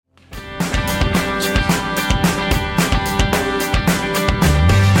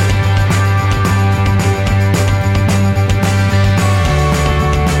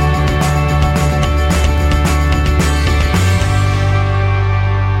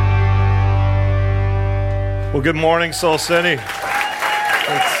Well, good morning, Soul City.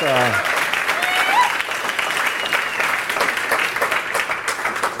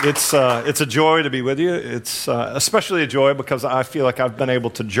 It's a joy to be with you. It's especially a joy because I feel like I've been able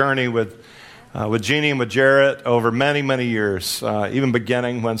to journey with Jeannie and with Jarrett over many, many years, even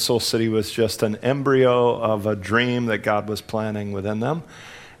beginning when Soul City was just an embryo of a dream that God was planning within them.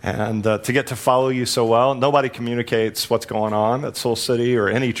 And to get to follow you so well, nobody communicates what's going on at Soul City or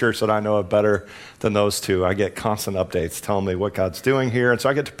any church that I know of better than those two. I get constant updates telling me what God's doing here, and so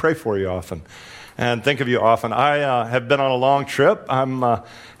I get to pray for you often and think of you often. I have been on a long trip.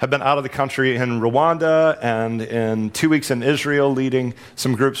 Have been out of the country in Rwanda and in 2 weeks in Israel, leading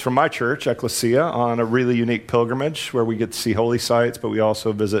some groups from my church, Ecclesia, on a really unique pilgrimage where we get to see holy sites, but we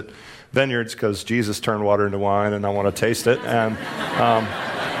also visit vineyards because Jesus turned water into wine, and I want to taste it.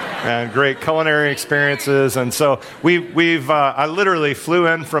 And great culinary experiences. And so I literally flew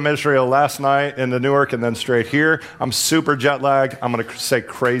in from Israel last night into Newark and then straight here. I'm super jet lagged. I'm going to say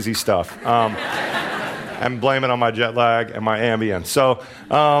crazy stuff. And blame it on my jet lag and my Ambien. So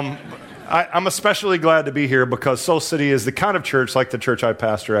I'm especially glad to be here because Soul City is the kind of church, like the church I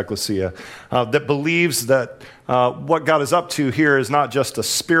pastor, Ecclesia, that believes that what God is up to here is not just a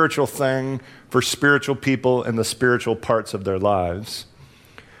spiritual thing for spiritual people in the spiritual parts of their lives,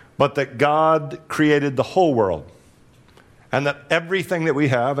 but that God created the whole world, and that everything that we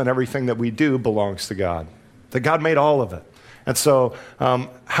have and everything that we do belongs to God, that God made all of it. And so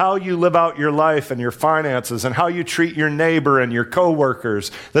how you live out your life and your finances and how you treat your neighbor and your coworkers,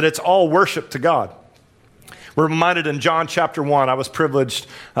 that it's all worship to God. We're reminded in John chapter 1, I was privileged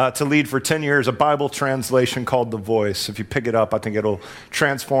to lead for 10 years a Bible translation called The Voice. If you pick it up, I think it'll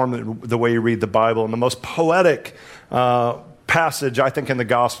transform the way you read the Bible. And the most poetic passage, I think, in the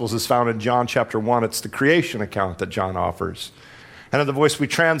Gospels is found in John chapter 1. It's the creation account that John offers. And in The Voice, we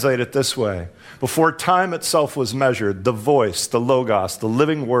translate it this way. Before time itself was measured, the voice, the Logos, the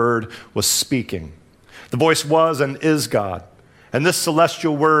living word was speaking. The voice was and is God. And this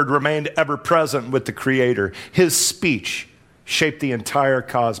celestial word remained ever present with the Creator. His speech shaped the entire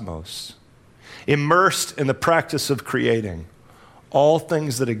cosmos. Immersed in the practice of creating, all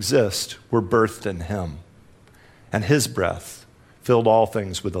things that exist were birthed in Him. And His breath filled all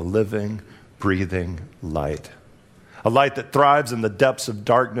things with a living, breathing light. A light that thrives in the depths of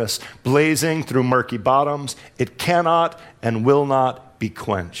darkness, blazing through murky bottoms. It cannot and will not be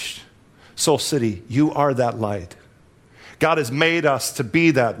quenched. Soul City, you are that light. God has made us to be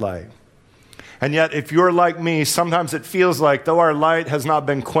that light. And yet, if you're like me, sometimes it feels like though our light has not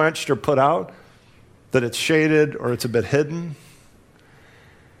been quenched or put out, that it's shaded or it's a bit hidden.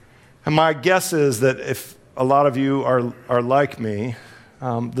 And my guess is that if a lot of you are like me,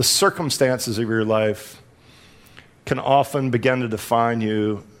 the circumstances of your life can often begin to define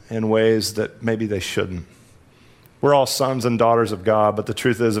you in ways that maybe they shouldn't. We're all sons and daughters of God, but the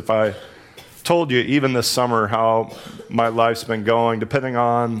truth is if I told you even this summer how my life's been going, depending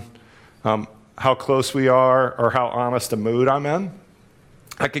on how close we are or how honest a mood I'm in,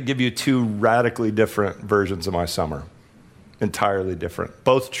 I could give you two radically different versions of my summer, entirely different,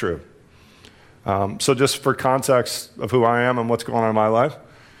 both true. So just for context of who I am and what's going on in my life,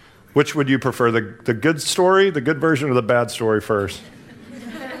 which would you prefer, the good story, the good version, or the bad story first?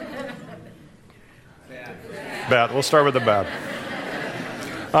 Bad. We'll start with the bad.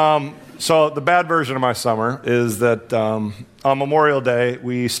 So the bad version of my summer is that on Memorial Day,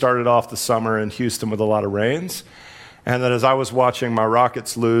 we started off the summer in Houston with a lot of rains. And then as I was watching my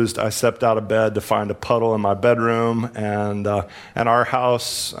Rockets lose, I stepped out of bed to find a puddle in my bedroom, and our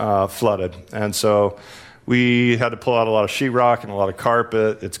house flooded. And so we had to pull out a lot of sheetrock and a lot of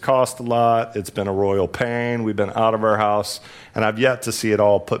carpet. It's cost a lot. It's been a royal pain. We've been out of our house, and I've yet to see it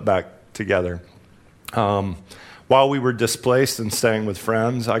all put back together. While we were displaced and staying with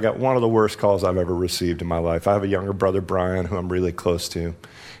friends, I got one of the worst calls I've ever received in my life. I have a younger brother, Brian, who I'm really close to.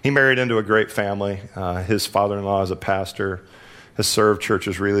 He married into a great family. His father-in-law is a pastor, has served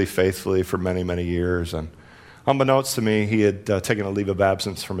churches really faithfully for many, many years. And unbeknownst to me, he had taken a leave of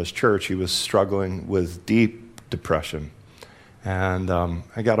absence from his church. He was struggling with deep depression. And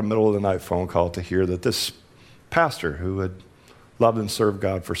I got a middle-of-the-night phone call to hear that this pastor, who had loved and served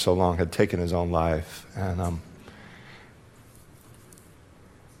God for so long, had taken his own life.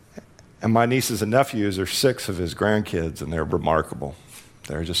 And my nieces and nephews are 6 of his grandkids, and they're remarkable.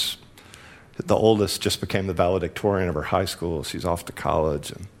 They're just, the oldest just became the valedictorian of her high school. She's off to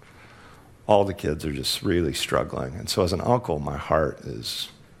college, and all the kids are just really struggling. And so as an uncle, my heart is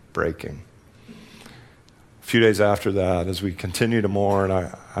breaking. A few days after that, as we continue to mourn,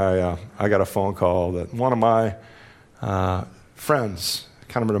 I got a phone call that one of my friends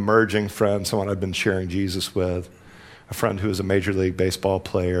kind of an emerging friend, someone I'd been sharing Jesus with, a friend who was a Major League Baseball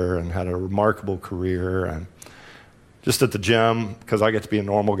player and had a remarkable career. And just at the gym, because I get to be a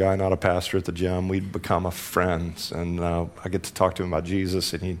normal guy, not a pastor at the gym, we'd become friends. And I get to talk to him about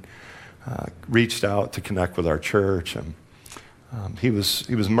Jesus, and he reached out to connect with our church. And he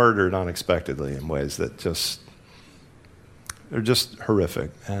was murdered unexpectedly in ways that they're just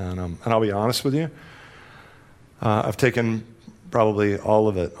horrific. And I'll be honest with you, I've taken probably all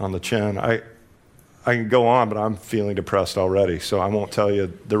of it on the chin. I can go on, but I'm feeling depressed already, so I won't tell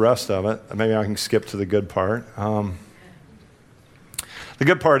you the rest of it. Maybe I can skip to the good part. The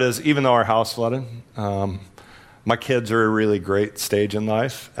good part is, even though our house flooded, my kids are at a really great stage in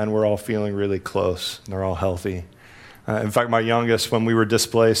life, and we're all feeling really close, and they're all healthy. In fact, my youngest, when we were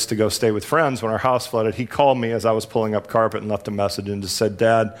displaced to go stay with friends, when our house flooded, he called me as I was pulling up carpet and left a message and just said,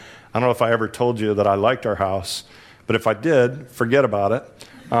 "Dad, I don't know if I ever told you that I liked our house, but if I did, forget about it."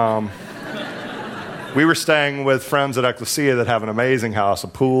 We were staying with friends at Ecclesia that have an amazing house, a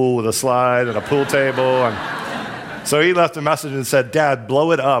pool with a slide and a pool table. And so he left a message and said, "Dad,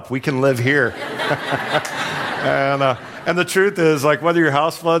 blow it up. We can live here." And the truth is, like, whether your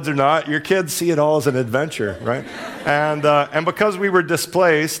house floods or not, your kids see it all as an adventure, right? And because we were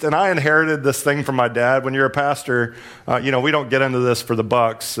displaced, and I inherited this thing from my dad. When you're a pastor, we don't get into this for the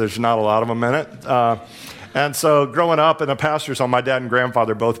bucks. There's not a lot of them in it. And so growing up in a pastor's home, my dad and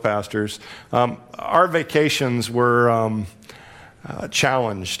grandfather, both pastors, our vacations were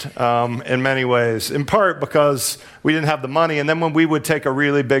challenged in many ways, in part because we didn't have the money. And then when we would take a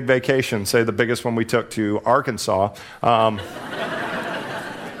really big vacation, say the biggest one we took to Arkansas,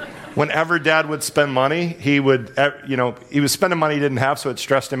 whenever Dad would spend money, he was spending money he didn't have, so it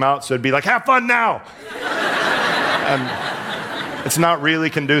stressed him out. So it'd be like, "Have fun now." And it's not really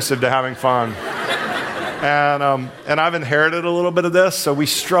conducive to having fun. And I've inherited a little bit of this, so we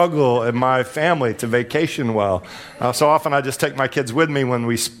struggle in my family to vacation well. So often I just take my kids with me when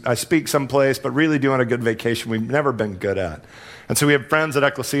I speak someplace, but really doing a good vacation we've never been good at. And so we have friends at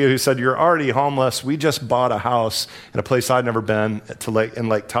Ecclesia who said, "You're already homeless. We just bought a house in a place I'd never been in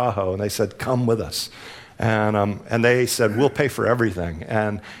Lake Tahoe." And they said, "Come with us." And they said, "We'll pay for everything.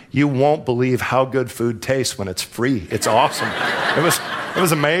 And you won't believe how good food tastes when it's free. It's awesome." It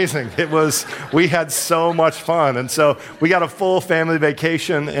was amazing. We had so much fun. And so we got a full family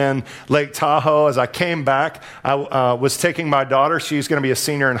vacation in Lake Tahoe. As I came back, I was taking my daughter. She's going to be a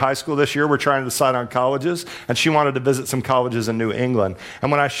senior in high school this year. We're trying to decide on colleges. And she wanted to visit some colleges in New England.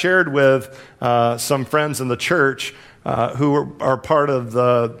 And when I shared with some friends in the church, who are part of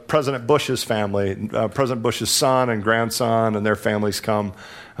the President Bush's family. President Bush's son and grandson and their families come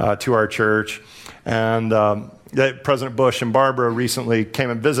to our church. And President Bush and Barbara recently came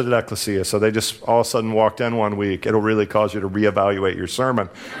and visited Ecclesia, so they just all of a sudden walked in one week. It'll really cause you to reevaluate your sermon.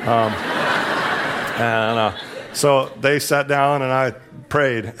 So they sat down and I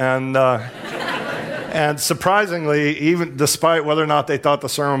prayed. And surprisingly, even despite whether or not they thought the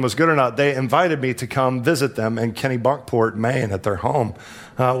sermon was good or not, they invited me to come visit them in Kennebunkport, Maine, at their home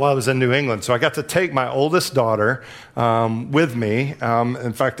while I was in New England. So I got to take my oldest daughter with me.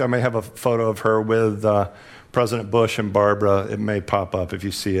 In fact, I may have a photo of her with President Bush and Barbara. It may pop up if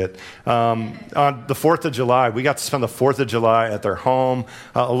you see it. On the 4th of July, we got to spend the 4th of July at their home.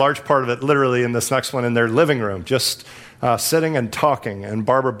 A large part of it, literally in this next one, in their living room, just sitting and talking. And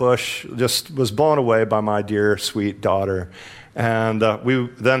Barbara Bush just was blown away by my dear, sweet daughter. And we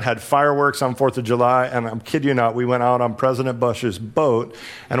then had fireworks on 4th of July. And I'm kidding you not, we went out on President Bush's boat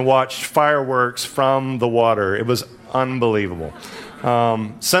and watched fireworks from the water. It was unbelievable.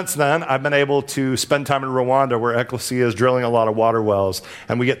 Since then, I've been able to spend time in Rwanda, where Ecclesia is drilling a lot of water wells,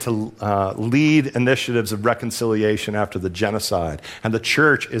 and we get to lead initiatives of reconciliation after the genocide, and the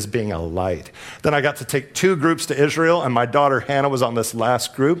church is being a light. Then I got to take 2 groups to Israel, and my daughter Hannah was on this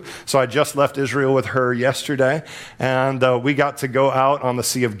last group, so I just left Israel with her yesterday, and we got to go out on the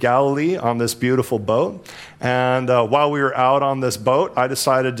Sea of Galilee on this beautiful boat, and while we were out on this boat, I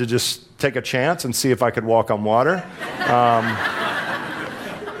decided to just take a chance and see if I could walk on water.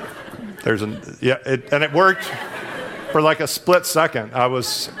 And it worked for like a split second. I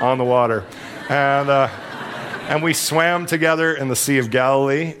was on the water. And we swam together in the Sea of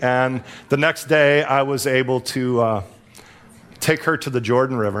Galilee. And the next day, I was able to take her to the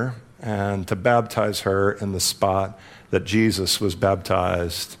Jordan River and to baptize her in the spot that Jesus was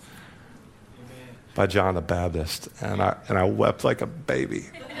baptized by John the Baptist. And I wept like a baby.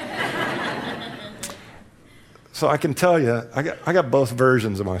 So I can tell you, I got both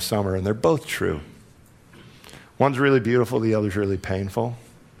versions of my summer, and they're both true. One's really beautiful, the other's really painful.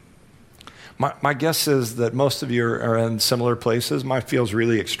 My guess is that most of you are in similar places. Mine feels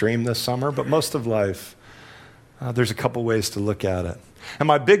really extreme this summer, but most of life, there's a couple ways to look at it. And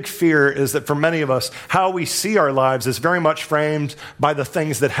my big fear is that for many of us, how we see our lives is very much framed by the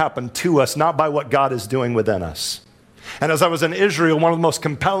things that happen to us, not by what God is doing within us. And as I was in Israel, one of the most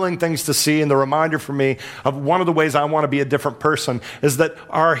compelling things to see, and the reminder for me of one of the ways I want to be a different person, is that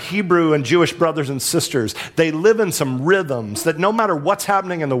our Hebrew and Jewish brothers and sisters, they live in some rhythms that no matter what's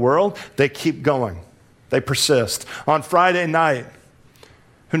happening in the world, they keep going. They persist. On Friday night,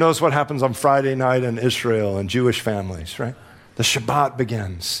 who knows what happens on Friday night in Israel and Jewish families, right? The Shabbat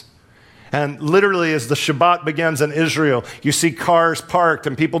begins. And literally, as the Shabbat begins in Israel, you see cars parked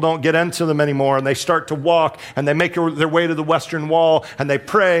and people don't get into them anymore, and they start to walk and they make their way to the Western Wall and they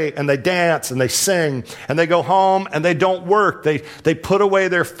pray and they dance and they sing and they go home and they don't work. They put away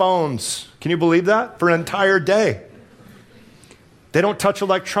their phones. Can you believe that? For an entire day. They don't touch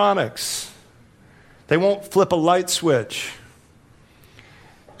electronics. They won't flip a light switch.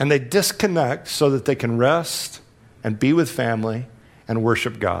 And they disconnect so that they can rest and be with family and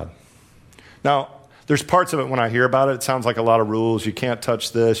worship God. Now, there's parts of it when I hear about it, it sounds like a lot of rules. You can't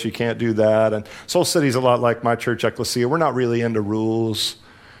touch this, you can't do that. And Soul City's a lot like my church, Ecclesia. We're not really into rules.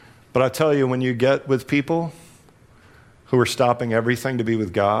 But I tell you, when you get with people who are stopping everything to be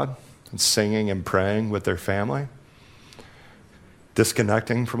with God and singing and praying with their family,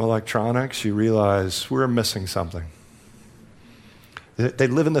 disconnecting from electronics, you realize we're missing something. They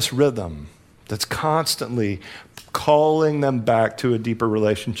live in this rhythm that's constantly calling them back to a deeper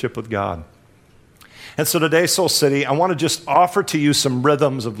relationship with God. And so today, Soul City, I want to just offer to you some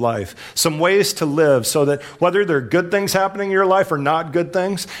rhythms of life, some ways to live so that whether there are good things happening in your life or not good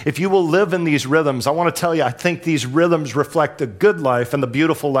things, if you will live in these rhythms, I want to tell you, I think these rhythms reflect the good life and the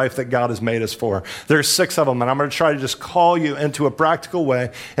beautiful life that God has made us for. There's 6 of them, and I'm going to try to just call you into a practical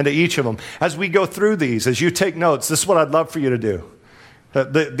way into each of them. As we go through these, as you take notes, this is what I'd love for you to do.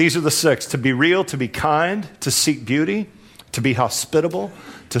 These are the 6: to be real, to be kind, to seek beauty, to be hospitable,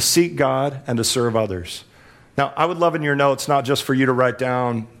 to seek God, and to serve others. Now, I would love in your notes not just for you to write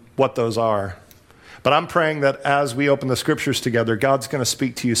down what those are, but I'm praying that as we open the scriptures together, God's going to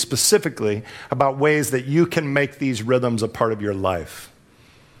speak to you specifically about ways that you can make these rhythms a part of your life.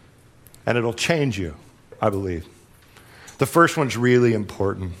 And it'll change you, I believe. The first one's really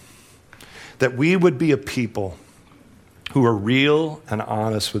important, that we would be a people who are real and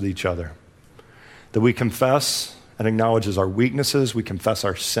honest with each other, that we confess and acknowledges our weaknesses. We confess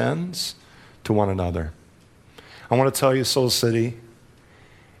our sins to one another. I want to tell you, Soul City,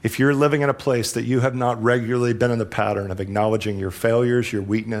 if you're living in a place that you have not regularly been in the pattern of acknowledging your failures, your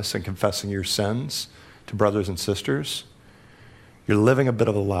weakness, and confessing your sins to brothers and sisters, you're living a bit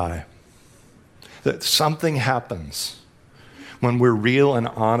of a lie. That something happens when we're real and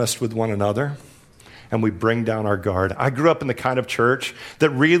honest with one another, and we bring down our guard. I grew up in the kind of church that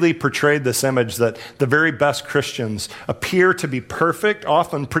really portrayed this image that the very best Christians appear to be perfect,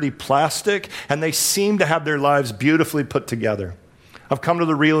 often pretty plastic, and they seem to have their lives beautifully put together. I've come to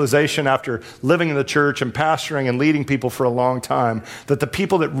the realization after living in the church and pastoring and leading people for a long time that the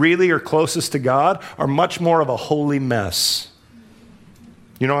people that really are closest to God are much more of a holy mess.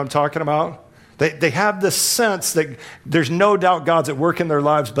 You know what I'm talking about? They have this sense that there's no doubt God's at work in their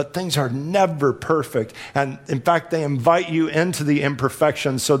lives, but things are never perfect. And in fact, they invite you into the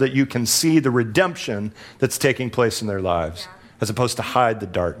imperfections so that you can see the redemption that's taking place in their lives, as opposed to hide the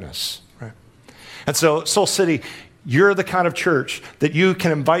darkness. Right? And so, Soul City, you're the kind of church that you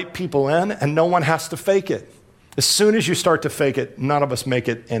can invite people in and no one has to fake it. As soon as you start to fake it, none of us make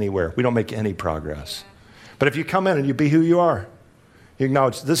it anywhere. We don't make any progress. But if you come in and you be who you are, you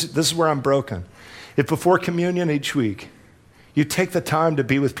acknowledge, this is where I'm broken. If before communion each week, you take the time to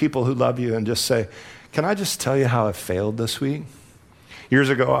be with people who love you and just say, can I just tell you how I failed this week? Years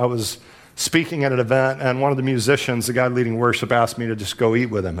ago, I was speaking at an event, and one of the musicians, the guy leading worship, asked me to just go eat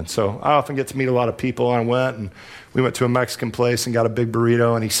with him. And so I often get to meet a lot of people. I went, and we went to a Mexican place and got a big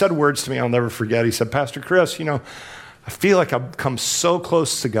burrito. And he said words to me I'll never forget. He said, Pastor Chris, you know, I feel like I've come so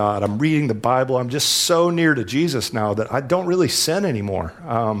close to God. I'm reading the Bible. I'm just so near to Jesus now that I don't really sin anymore.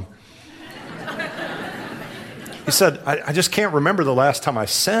 He said, I just can't remember the last time I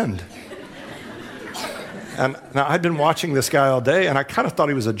sinned. And now I'd been watching this guy all day, and I kind of thought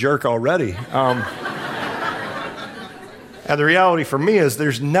he was a jerk already. And the reality for me is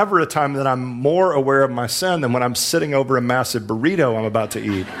there's never a time that I'm more aware of my sin than when I'm sitting over a massive burrito I'm about to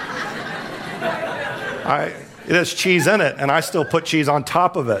eat. It has cheese in it, and I still put cheese on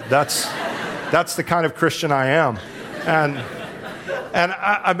top of it. That's the kind of Christian I am. And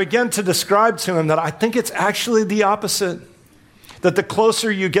I began to describe to him that I think it's actually the opposite. That the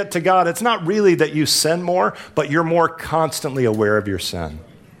closer you get to God, it's not really that you sin more, but you're more constantly aware of your sin.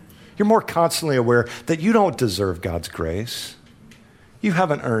 You're more constantly aware that you don't deserve God's grace. You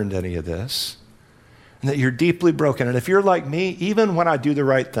haven't earned any of this. And that you're deeply broken. And if you're like me, even when I do the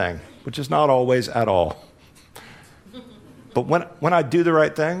right thing, which is not always at all, but when I do the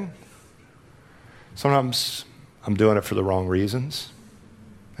right thing, sometimes I'm doing it for the wrong reasons.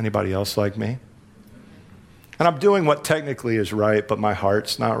 Anybody else like me? And I'm doing what technically is right, but my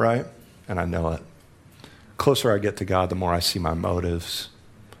heart's not right, and I know it. The closer I get to God, the more I see my motives.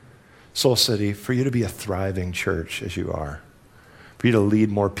 Soul City, for you to be a thriving church as you are, for you to lead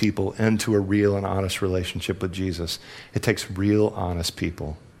more people into a real and honest relationship with Jesus, it takes real, honest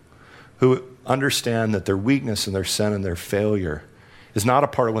people who understand that their weakness and their sin and their failure is not a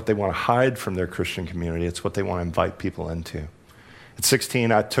part of what they want to hide from their Christian community. It's what they want to invite people into. At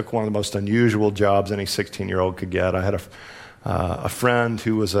 16, I took one of the most unusual jobs any 16-year-old could get. I had a friend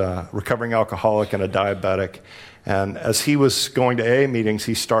who was a recovering alcoholic and a diabetic. And as he was going to AA meetings,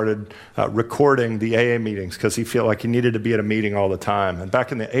 he started recording the AA meetings because he felt like he needed to be at a meeting all the time. And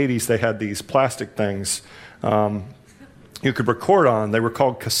back in the 80s, they had these plastic things you could record on. They were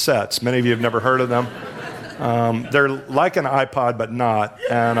called cassettes. Many of you have never heard of them. They're like an iPod, but not.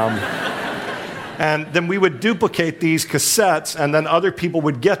 And then we would duplicate these cassettes, and then other people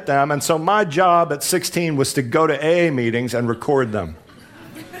would get them. And so my job at 16 was to go to AA meetings and record them.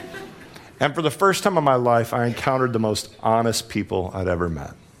 And for the first time in my life, I encountered the most honest people I'd ever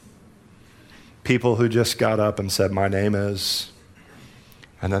met. People who just got up and said, "My name is,"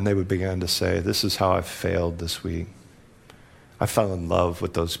 and then they would begin to say, "This is how I failed this week." I fell in love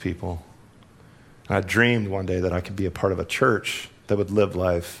with those people. And I dreamed one day that I could be a part of a church that would live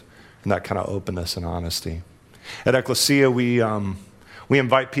life in that kind of openness and honesty. At Ecclesia, we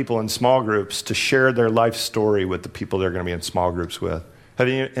invite people in small groups to share their life story with the people they're going to be in small groups with. Have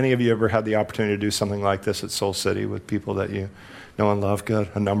any of you ever had the opportunity to do something like this at Soul City with people that you know and love? Good,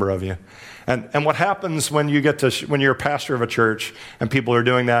 a number of you. And what happens when when you're a pastor of a church and people are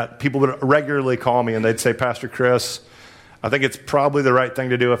doing that, people would regularly call me and they'd say, "Pastor Chris, I think it's probably the right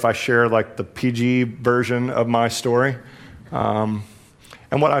thing to do if I share like the PG version of my story."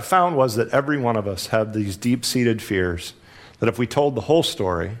 And what I found was that every one of us had these deep-seated fears that if we told the whole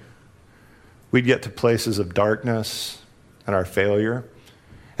story, we'd get to places of darkness and our failure.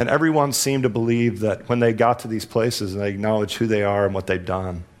 And everyone seemed to believe that when they got to these places and they acknowledged who they are and what they've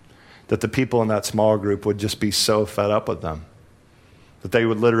done, that the people in that small group would just be so fed up with them. That they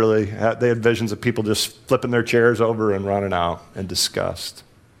would they had visions of people just flipping their chairs over and running out in disgust.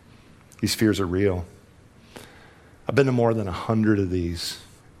 These fears are real. I've been to more than 100 of these.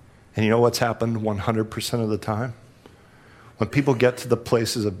 And you know what's happened 100% of the time? When people get to the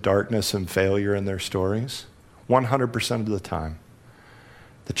places of darkness and failure in their stories, 100% of the time,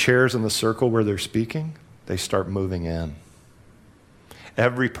 the chairs in the circle where they're speaking, they start moving in.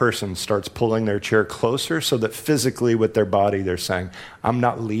 Every person starts pulling their chair closer so that physically with their body they're saying, "I'm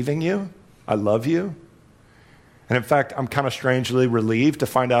not leaving you, I love you." And in fact, I'm kind of strangely relieved to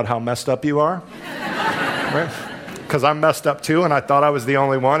find out how messed up you are, right? Because I'm messed up too, and I thought I was the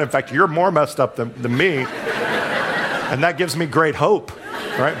only one. In fact, you're more messed up than me, and that gives me great hope,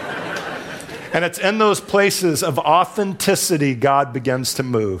 right? And it's in those places of authenticity God begins to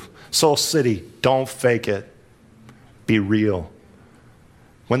move. Soul City, don't fake it. Be real.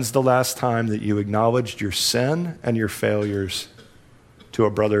 When's the last time that you acknowledged your sin and your failures to a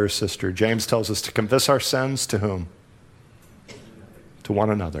brother or sister? James tells us to confess our sins to whom? To one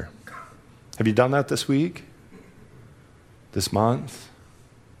another. Have you done that this week? This month?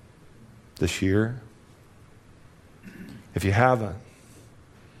 This year? If you haven't,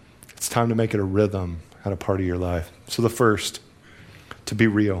 it's time to make it a rhythm and a part of your life. So the first, to be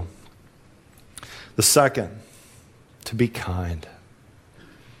real. The second, to be kind.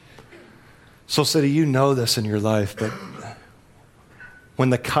 Soul City, you know this in your life, but when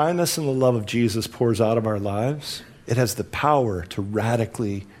the kindness and the love of Jesus pours out of our lives, it has the power to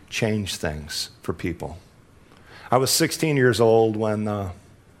radically change things for people. I was 16 years old when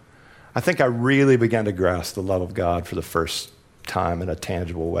I think I really began to grasp the love of God for the first time in a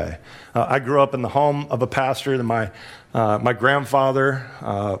tangible way. I grew up in the home of a pastor. And my grandfather,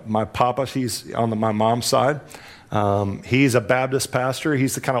 my papa, he's on my mom's side. He's a Baptist pastor.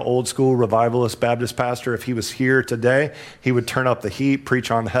 He's the kind of old school revivalist Baptist pastor. If he was here today, he would turn up the heat,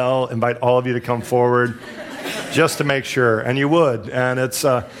 preach on hell, invite all of you to come forward just to make sure. And you would. And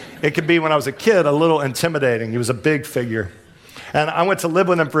it could be when I was a kid a little intimidating. He was a big figure. And I went to live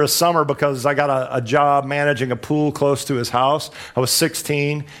with him for a summer because I got a job managing a pool close to his house. I was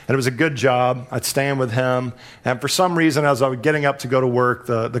 16, and it was a good job. I'd stay in with him. And for some reason, as I was getting up to go to work,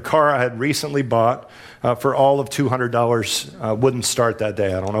 the car I had recently bought for all of $200 wouldn't start that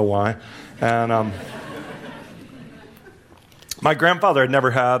day. I don't know why. And my grandfather had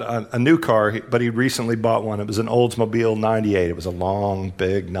never had a new car, but he recently bought one. It was an Oldsmobile 98. It was a long,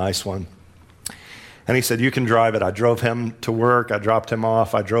 big, nice one. And he said, you can drive it. I drove him to work. I dropped him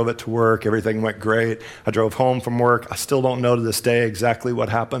off. I drove it to work. Everything went great. I drove home from work. I still don't know to this day exactly what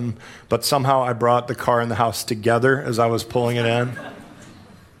happened, but somehow I brought the car and the house together as I was pulling it in. And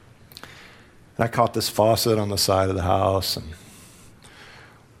I caught this faucet on the side of the house, and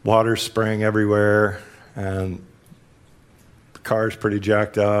water spraying everywhere, and the car's pretty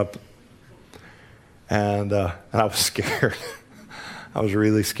jacked up. And I was scared. I was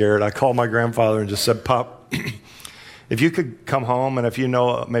really scared. I called my grandfather and just said, Pop, if you could come home and if you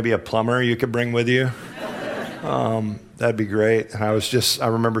know maybe a plumber you could bring with you, that'd be great. And I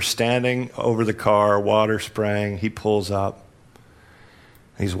remember standing over the car, water spraying. He pulls up.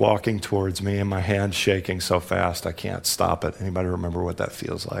 He's walking towards me and my hand's shaking so fast I can't stop it. Anybody remember what that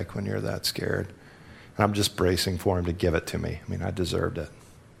feels like when you're that scared? And I'm just bracing for him to give it to me. I mean, I deserved it.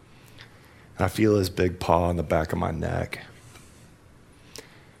 And I feel his big paw on the back of my neck.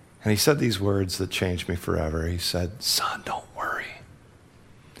 And he said these words that changed me forever. He said, son, don't worry.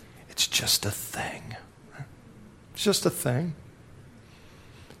 It's just a thing. It's just a thing.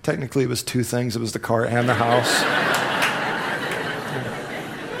 Technically, it was two things. It was the car and the house.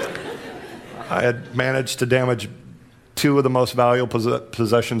 I had managed to damage two of the most valuable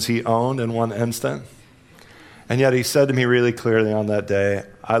possessions he owned in one instant. And yet he said to me really clearly on that day,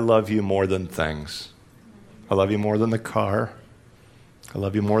 I love you more than things. I love you more than the car. I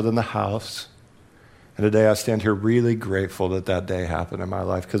love you more than the house. And today I stand here really grateful that that day happened in my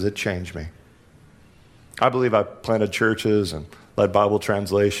life because it changed me. I believe I planted churches and led Bible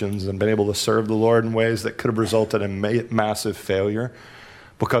translations and been able to serve the Lord in ways that could have resulted in massive failure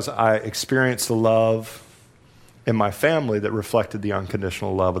because I experienced the love in my family that reflected the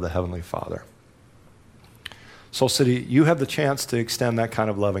unconditional love of the Heavenly Father. Soul City, you have the chance to extend that kind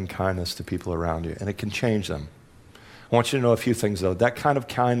of love and kindness to people around you, and it can change them. I want you to know a few things, though. That kind of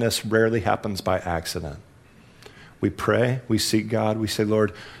kindness rarely happens by accident. We pray, we seek God, we say,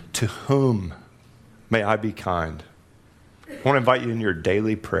 Lord, to whom may I be kind? I want to invite you in your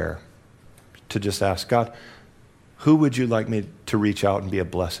daily prayer to just ask, God, who would you like me to reach out and be a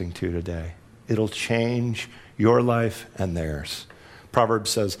blessing to today? It'll change your life and theirs. Proverbs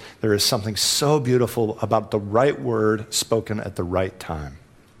says there is something so beautiful about the right word spoken at the right time.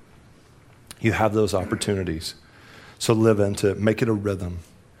 You have those opportunities. So live into it. Make it a rhythm.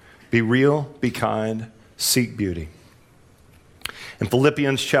 Be real, be kind, seek beauty. In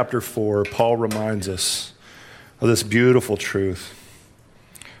Philippians chapter 4, Paul reminds us of this beautiful truth.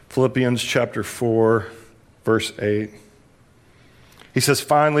 Philippians chapter 4, verse 8. He says,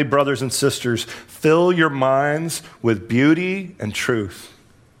 finally, brothers and sisters, fill your minds with beauty and truth.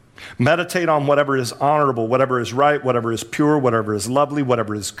 Meditate on whatever is honorable, whatever is right, whatever is pure, whatever is lovely,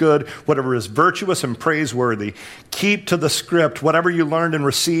 whatever is good, whatever is virtuous and praiseworthy. Keep to the script. Whatever you learned and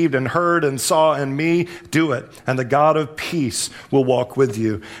received and heard and saw in me, do it. And the God of peace will walk with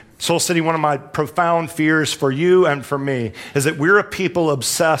you. Soul City, one of my profound fears for you and for me is that we're a people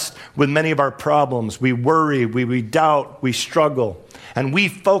obsessed with many of our problems. We worry, we doubt, we struggle. And we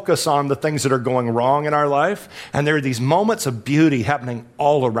focus on the things that are going wrong in our life. And there are these moments of beauty happening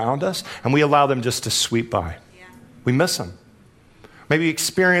all around us. And we allow them just to sweep by. Yeah. We miss them. Maybe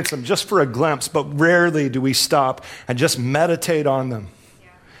experience them just for a glimpse, but rarely do we stop and just meditate on them.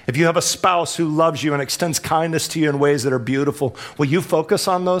 Yeah. If you have a spouse who loves you and extends kindness to you in ways that are beautiful, will you focus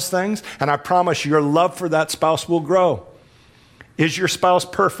on those things? And I promise your love for that spouse will grow. Is your spouse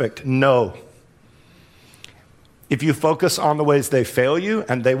perfect? No. If you focus on the ways they fail you,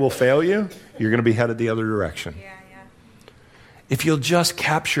 and they will fail you, you're going to be headed the other direction. Yeah. If you'll just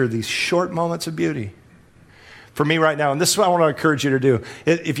capture these short moments of beauty. For me right now, and this is what I want to encourage you to do.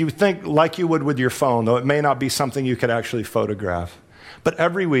 If you think like you would with your phone, though it may not be something you could actually photograph, but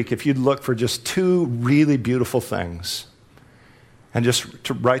every week, if you'd look for just two really beautiful things, and just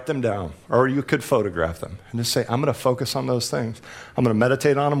to write them down, or you could photograph them, and just say, I'm going to focus on those things. I'm going to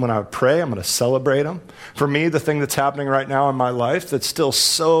meditate on them when I pray. I'm going to celebrate them. For me, the thing that's happening right now in my life that's still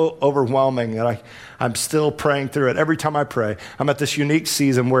so overwhelming that I'm still praying through it. Every time I pray, I'm at this unique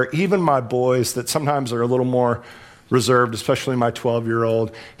season where even my boys that sometimes are a little more reserved, especially my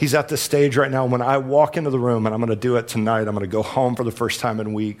 12-year-old, he's at this stage right now when I walk into the room, and I'm going to do it tonight. I'm going to go home for the first time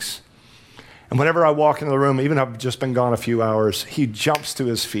in weeks. And whenever I walk into the room, even if I've just been gone a few hours, he jumps to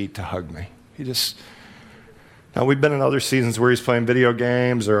his feet to hug me. Now, we've been in other seasons where he's playing video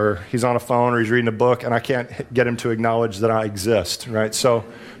games or he's on a phone or he's reading a book, and I can't get him to acknowledge that I exist, right? So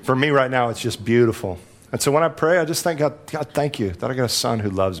for me right now, it's just beautiful. And so when I pray, I just thank God, thank you that I got a son who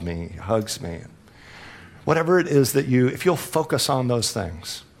loves me, hugs me. Whatever it is that if you'll focus on those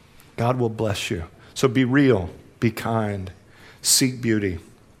things, God will bless you. So be real, be kind, seek beauty,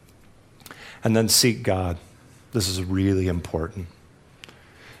 and then seek God. This is really important.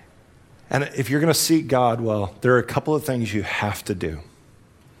 And if you're going to seek God, well, there are a couple of things you have to do.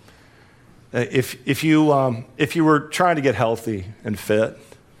 If you were trying to get healthy and fit,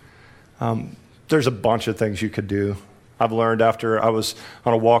 there's a bunch of things you could do. I've learned after I was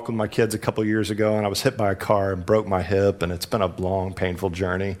on a walk with my kids a couple of years ago, and I was hit by a car and broke my hip, and it's been a long, painful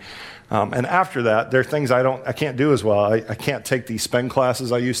journey. And after that, there are things I can't do as well. I can't take these spin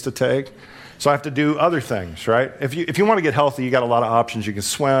classes I used to take. So I have to do other things, right? If you want to get healthy, you got a lot of options. You can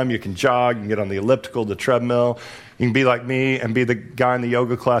swim, you can jog, you can get on the elliptical, the treadmill. You can be like me and be the guy in the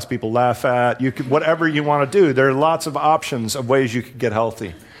yoga class people laugh at. You can, whatever you want to do. There are lots of options of ways you can get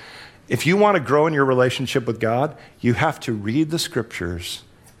healthy. If you want to grow in your relationship with God, you have to read the scriptures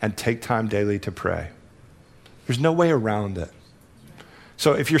and take time daily to pray. There's no way around it.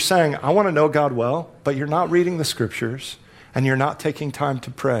 So if you're saying, I want to know God well, but you're not reading the scriptures and you're not taking time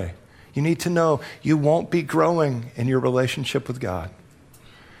to pray, you need to know you won't be growing in your relationship with God.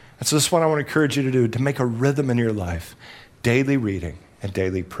 And so this is what I want to encourage you to do, to make a rhythm in your life, daily reading and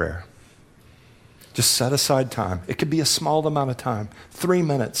daily prayer. Just set aside time. It could be a small amount of time, 3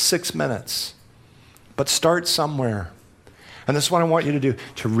 minutes, 6 minutes, but start somewhere. And this is what I want you to do,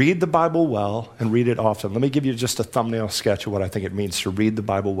 to read the Bible well and read it often. Let me give you just a thumbnail sketch of what I think it means to read the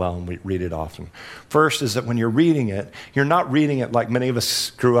Bible well and read it often. First is that when you're reading it, you're not reading it like many of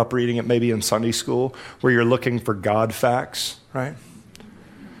us grew up reading it maybe in Sunday school, where you're looking for God facts, right?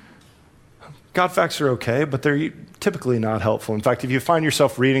 God facts are okay, but they're typically not helpful. In fact, if you find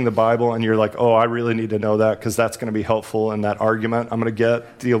yourself reading the Bible and you're like, oh, I really need to know that because that's going to be helpful in that argument I'm going to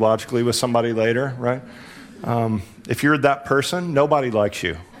get theologically with somebody later, right? If you're that person, nobody likes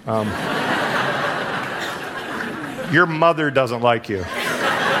you. Your mother doesn't like you.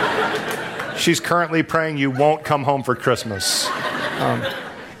 She's currently praying you won't come home for Christmas.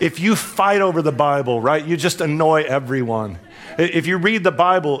 If you fight over the Bible, right, you just annoy everyone. If you read the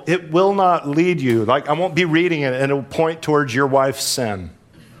Bible, it will not lead you. Like, I won't be reading it and it'll point towards your wife's sin.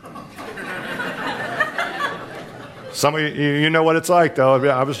 Some of you know what it's like, though.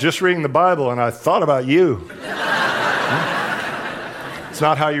 I was just reading the Bible and I thought about you. It's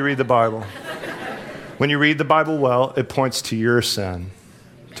not how you read the Bible. When you read the Bible well, it points to your sin,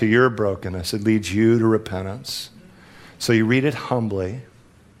 to your brokenness. It leads you to repentance. So you read it humbly,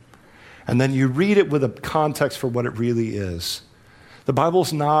 and then you read it with a context for what it really is. The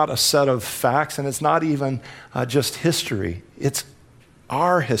Bible's not a set of facts, and it's not even just history. It's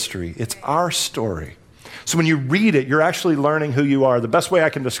our history. It's our story. So when you read it, you're actually learning who you are. The best way I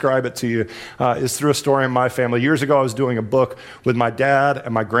can describe it to you is through a story in my family. Years ago, I was doing a book with my dad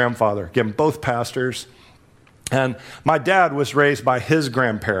and my grandfather, again, both pastors. And my dad was raised by his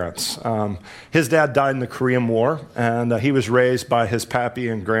grandparents. His dad died in the Korean War, and he was raised by his pappy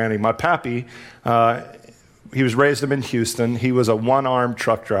and granny. My pappy, he was raised in Houston. He was a one-armed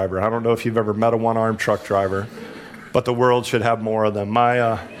truck driver. I don't know if you've ever met a one-armed truck driver, but the world should have more of them.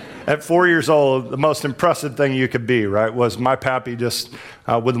 At 4 years old, the most impressive thing you could be, right, was my pappy just,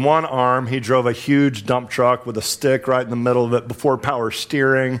 with one arm, he drove a huge dump truck with a stick right in the middle of it before power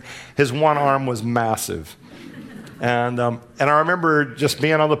steering. His one arm was massive. And I remember just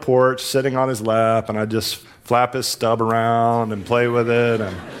being on the porch, sitting on his lap, and I'd just flap his stub around and play with it.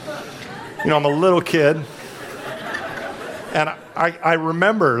 And, I'm a little kid. And I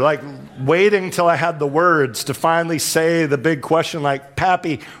remember, waiting till I had the words to finally say the big question, like,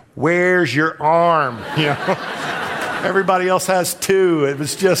 Pappy, where's your arm? Everybody else has two. It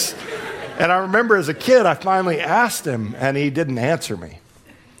was just, and I remember as a kid, I finally asked him, and he didn't answer me.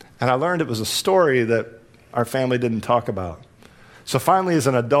 And I learned it was a story that our family didn't talk about. So finally, as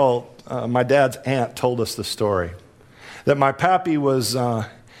an adult, my dad's aunt told us the story, that my pappy was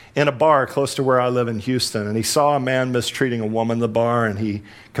in a bar close to where I live in Houston, and he saw a man mistreating a woman in the bar, and he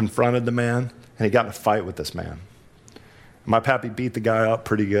confronted the man, and he got in a fight with this man. My pappy beat the guy up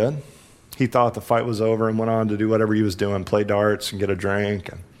pretty good. He thought the fight was over and went on to do whatever he was doing, play darts and get a drink.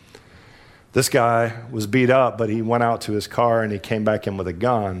 And this guy was beat up, but he went out to his car, and he came back in with a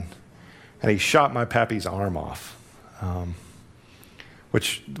gun, and he shot my pappy's arm off,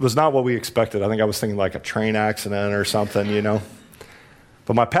 which was not what we expected. I think I was thinking like a train accident or something, But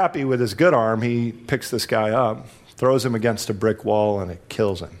But my pappy, with his good arm, he picks this guy up, throws him against a brick wall, and it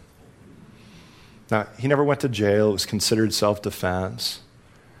kills him. Now, he never went to jail. It was considered self-defense.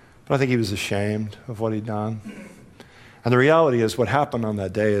 But I think he was ashamed of what he'd done. And the reality is what happened on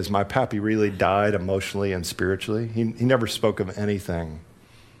that day is my pappy really died emotionally and spiritually. He never spoke of anything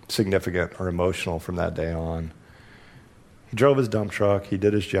significant or emotional from that day on. He drove his dump truck. He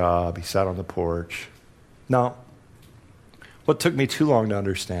did his job. He sat on the porch. Now, what took me too long to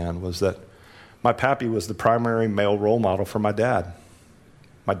understand was that my pappy was the primary male role model for my dad.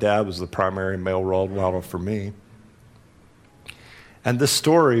 My dad was the primary male role model for me. And this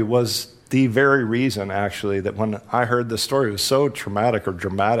story was the very reason, actually, that when I heard this story, it was so traumatic or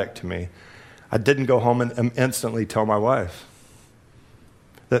dramatic to me, I didn't go home and instantly tell my wife.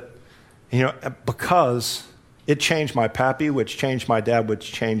 That, because it changed my pappy, which changed my dad,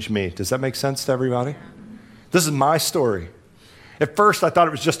 which changed me. Does that make sense to everybody? This is my story. At first, I thought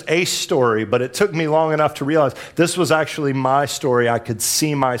it was just a story, but it took me long enough to realize this was actually my story. I could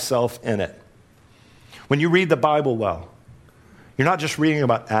see myself in it. When you read the Bible well, you're not just reading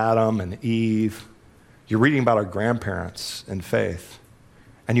about Adam and Eve. You're reading about our grandparents in faith.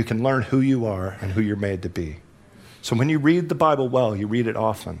 And you can learn who you are and who you're made to be. So when you read the Bible well, you read it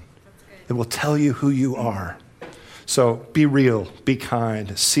often. It will tell you who you are. So be real, be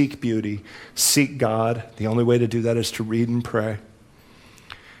kind, seek beauty, seek God. The only way to do that is to read and pray.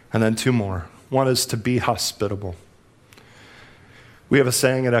 And then two more. One is to be hospitable. We have a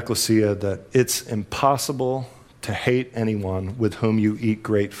saying at Ecclesia that it's impossible to hate anyone with whom you eat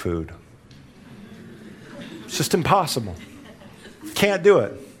great food. It's just impossible. Can't do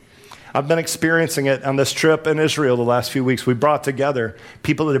it. I've been experiencing it on this trip in Israel the last few weeks. We brought together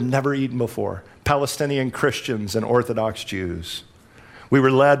people that have never eaten before, Palestinian Christians and Orthodox Jews. We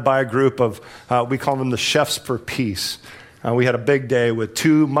were led by a group of, we call them the Chefs for Peace. We had a big day with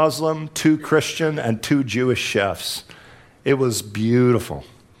 2 Muslim, 2 Christian, and 2 Jewish chefs. It was beautiful.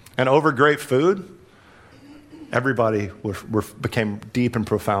 And over great food, everybody became deep and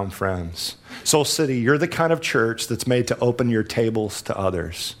profound friends. Soul City, you're the kind of church that's made to open your tables to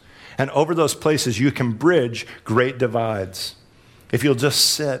others. And over those places, you can bridge great divides. If you'll just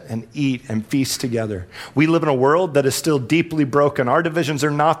sit and eat and feast together. We live in a world that is still deeply broken. Our divisions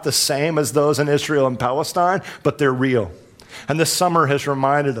are not the same as those in Israel and Palestine, but they're real. And this summer has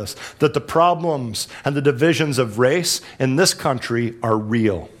reminded us that the problems and the divisions of race in this country are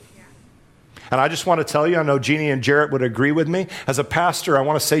real. And I just want to tell you, I know Jeannie and Jarrett would agree with me. As a pastor, I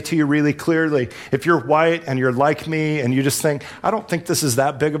want to say to you really clearly, if you're white and you're like me and you just think, I don't think this is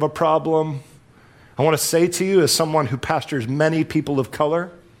that big of a problem, I want to say to you as someone who pastors many people of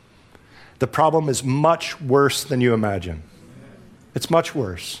color, the problem is much worse than you imagine. It's much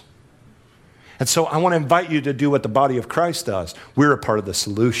worse. And so I want to invite you to do what the body of Christ does. We're a part of the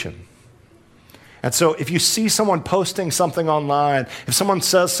solution. And so if you see someone posting something online, if someone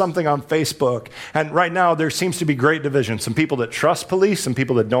says something on Facebook, and right now there seems to be great division, some people that trust police and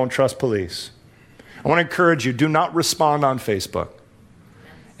people that don't trust police. I want to encourage you, do not respond on Facebook.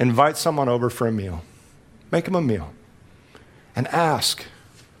 Invite someone over for a meal. Make them a meal. And ask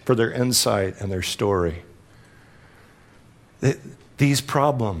for their insight and their story. These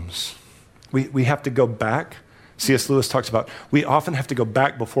problems, we have to go back. C.S. Lewis talks about, we often have to go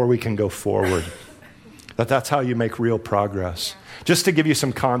back before we can go forward. That's how you make real progress. Just to give you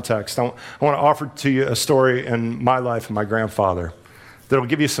some context, I want to offer to you a story in my life and my grandfather that will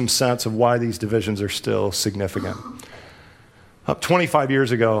give you some sense of why these divisions are still significant. 25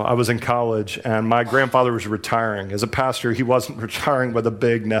 years ago, I was in college, and my grandfather was retiring. As a pastor, he wasn't retiring with a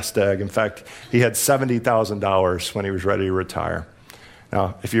big nest egg. In fact, he had $70,000 when he was ready to retire.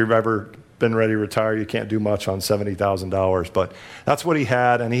 Now, if you've ever been ready to retire, you can't do much on $70,000, but that's what he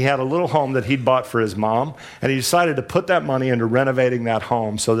had, and he had a little home that he'd bought for his mom, and he decided to put that money into renovating that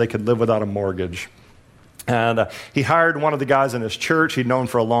home so they could live without a mortgage. And he hired one of the guys in his church he'd known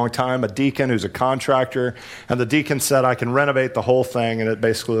for a long time, a deacon who's a contractor, and the deacon said, I can renovate the whole thing, and it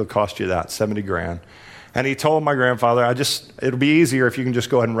basically will cost you that, 70 grand. And he told my grandfather, it'll be easier if you can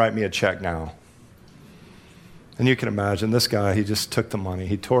just go ahead and write me a check now. And you can imagine this guy, he just took the money.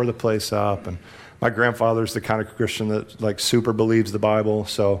 He tore the place up. And my grandfather's the kind of Christian that super believes the Bible.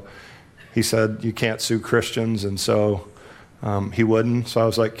 So he said, you can't sue Christians. And so he wouldn't. So I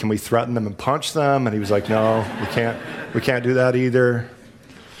was like, can we threaten them and punch them? And he was like, no, we can't do that either.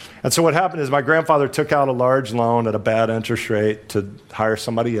 And so what happened is my grandfather took out a large loan at a bad interest rate to hire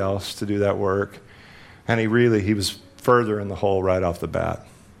somebody else to do that work. And he was further in the hole right off the bat.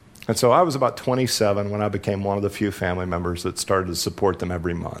 And so I was about 27 when I became one of the few family members that started to support them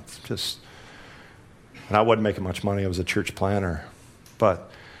every month. And I wasn't making much money. I was a church planner. But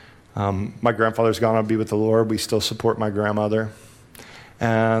My grandfather's gone on to be with the Lord. We still support my grandmother.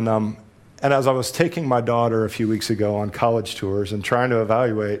 And as I was taking my daughter a few weeks ago on college tours and trying to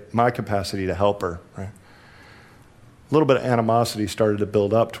evaluate my capacity to help her, right, a little bit of animosity started to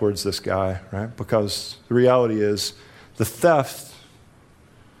build up towards this guy, right? Because the reality is the theft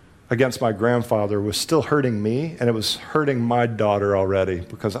against my grandfather was still hurting me, and it was hurting my daughter already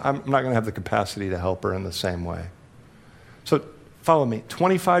because I'm not going to have the capacity to help her in the same way. So follow me.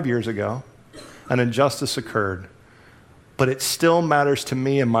 25 years ago, an injustice occurred, but it still matters to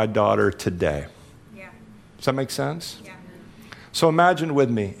me and my daughter today. Yeah. Does that make sense? Yeah. So imagine with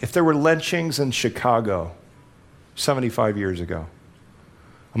me, if there were lynchings in Chicago 75 years ago,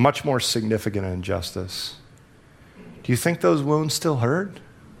 a much more significant injustice, do you think those wounds still hurt?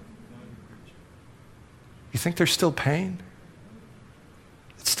 You think there's still pain?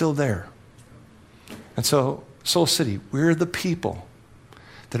 It's still there. And so, Soul City, we're the people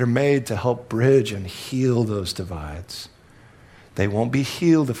that are made to help bridge and heal those divides. They won't be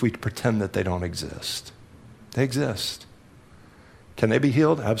healed if we pretend that they don't exist. They exist. Can they be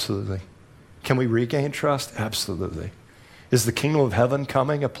healed? Absolutely. Can we regain trust? Absolutely. Is the kingdom of heaven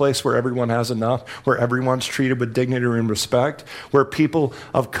coming, a place where everyone has enough, where everyone's treated with dignity and respect, where people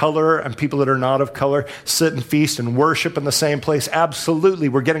of color and people that are not of color sit and feast and worship in the same place? Absolutely.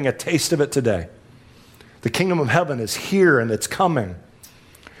 We're getting a taste of it today. The kingdom of heaven is here and it's coming,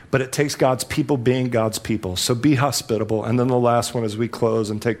 but it takes God's people being God's people. So be hospitable. And then the last one as we close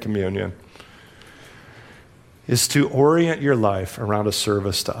and take communion is to orient your life around a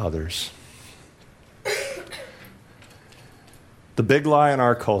service to others. The big lie in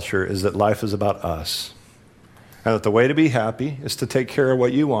our culture is that life is about us, and that the way to be happy is to take care of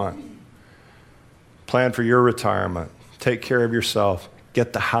what you want. Plan for your retirement. Take care of yourself.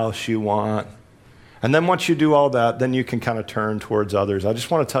 Get the house you want. And then once you do all that, then you can kind of turn towards others. I just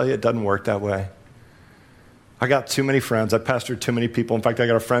want to tell you, it doesn't work that way. I got too many friends. I pastored too many people. In fact, I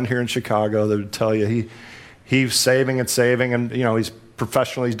got a friend here in Chicago that would tell you he's saving, and he's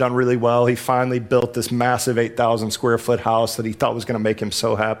professionally, he's done really well. He finally built this massive 8,000 square foot house that he thought was going to make him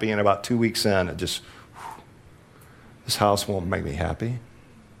so happy. And about 2 weeks in, this house won't make me happy.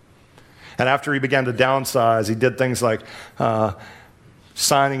 And after he began to downsize, he did things like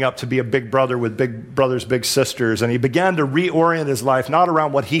signing up to be a big brother with big brothers, big sisters. And he began to reorient his life, not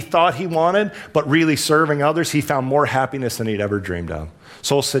around what he thought he wanted, but really serving others. He found more happiness than he'd ever dreamed of.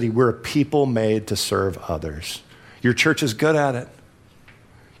 Soul City, we're a people made to serve others. Your church is good at it.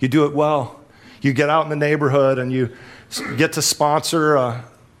 You do it well. You get out in the neighborhood and you get to sponsor a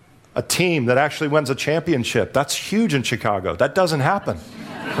team that actually wins a championship. That's huge in Chicago. That doesn't happen.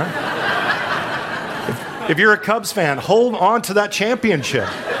 Right? If you're a Cubs fan, hold on to that championship.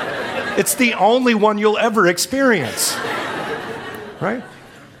 It's the only one you'll ever experience. Right?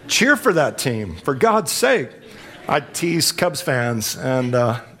 Cheer for that team, for God's sake. I tease Cubs fans, and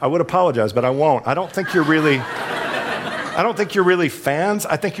I would apologize, but I won't. I don't think you're really fans.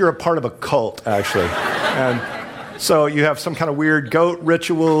 I think you're a part of a cult, actually. And so you have some kind of weird goat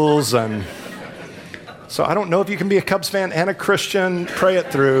rituals. And so I don't know if you can be a Cubs fan and a Christian. Pray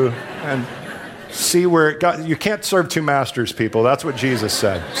it through and see where it got. You can't serve two masters, people. That's what Jesus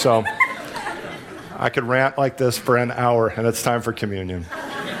said. So I could rant like this for an hour, and it's time for communion.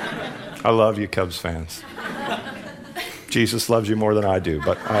 I love you, Cubs fans. Jesus loves you more than I do,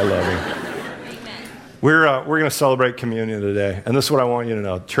 but I love you. We're going to celebrate communion today, and this is what I want you to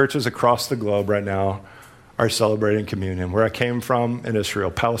know. Churches across the globe right now are celebrating communion. Where I came from in Israel,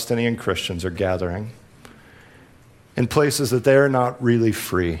 Palestinian Christians are gathering in places that they are not really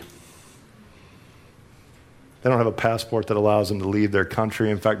free. They don't have a passport that allows them to leave their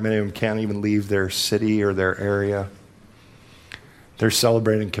country. In fact, many of them can't even leave their city or their area. They're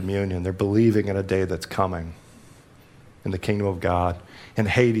celebrating communion. They're believing in a day that's coming in the kingdom of God. In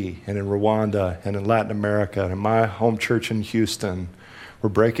Haiti and in Rwanda and in Latin America and in my home church in Houston, we're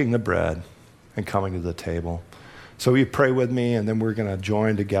breaking the bread and coming to the table. So you pray with me, and then we're going to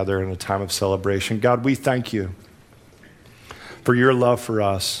join together in a time of celebration. God, we thank you for your love for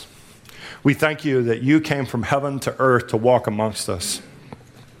us. We thank you that you came from heaven to earth to walk amongst us,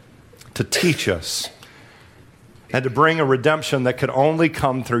 to teach us, and to bring a redemption that could only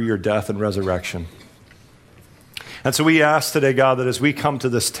come through your death and resurrection. And so we ask today, God, that as we come to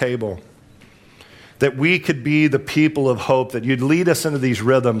this table, that we could be the people of hope, that you'd lead us into these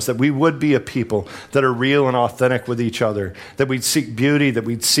rhythms, that we would be a people that are real and authentic with each other, that we'd seek beauty, that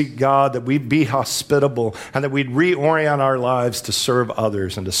we'd seek God, that we'd be hospitable, and that we'd reorient our lives to serve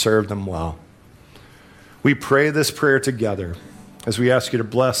others and to serve them well. We pray this prayer together as we ask you to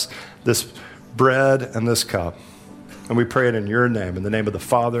bless this bread and this cup. And we pray it in your name, in the name of the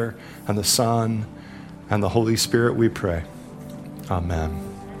Father and the Son and the Holy Spirit we pray. Amen.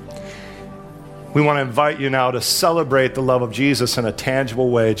 We want to invite you now to celebrate the love of Jesus in a tangible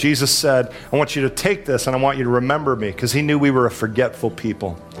way. Jesus said, I want you to take this and I want you to remember me, because he knew we were a forgetful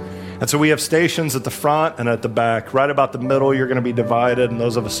people. And so we have stations at the front and at the back. Right about the middle, you're going to be divided, and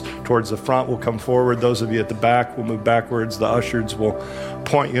those of us towards the front will come forward. Those of you at the back will move backwards. The ushers will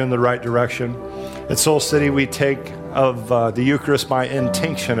point you in the right direction. At Soul City, we take of the Eucharist by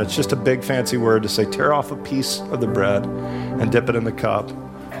intinction. It's just a big fancy word to say, tear off a piece of the bread and dip it in the cup.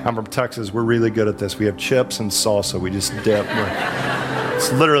 I'm from Texas. We're really good at this. We have chips and salsa. We just dip.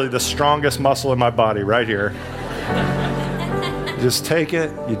 It's literally the strongest muscle in my body right here. You just take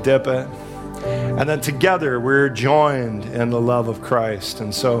it, you dip it, and then together we're joined in the love of Christ.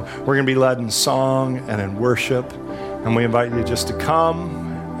 And so we're going to be led in song and in worship, and we invite you just to come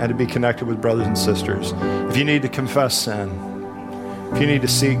and to be connected with brothers and sisters. If you need to confess sin, if you need to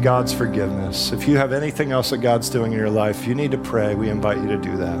seek God's forgiveness, if you have anything else that God's doing in your life, if you need to pray, we invite you to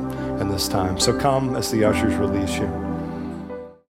do that in this time. So come as the ushers release you.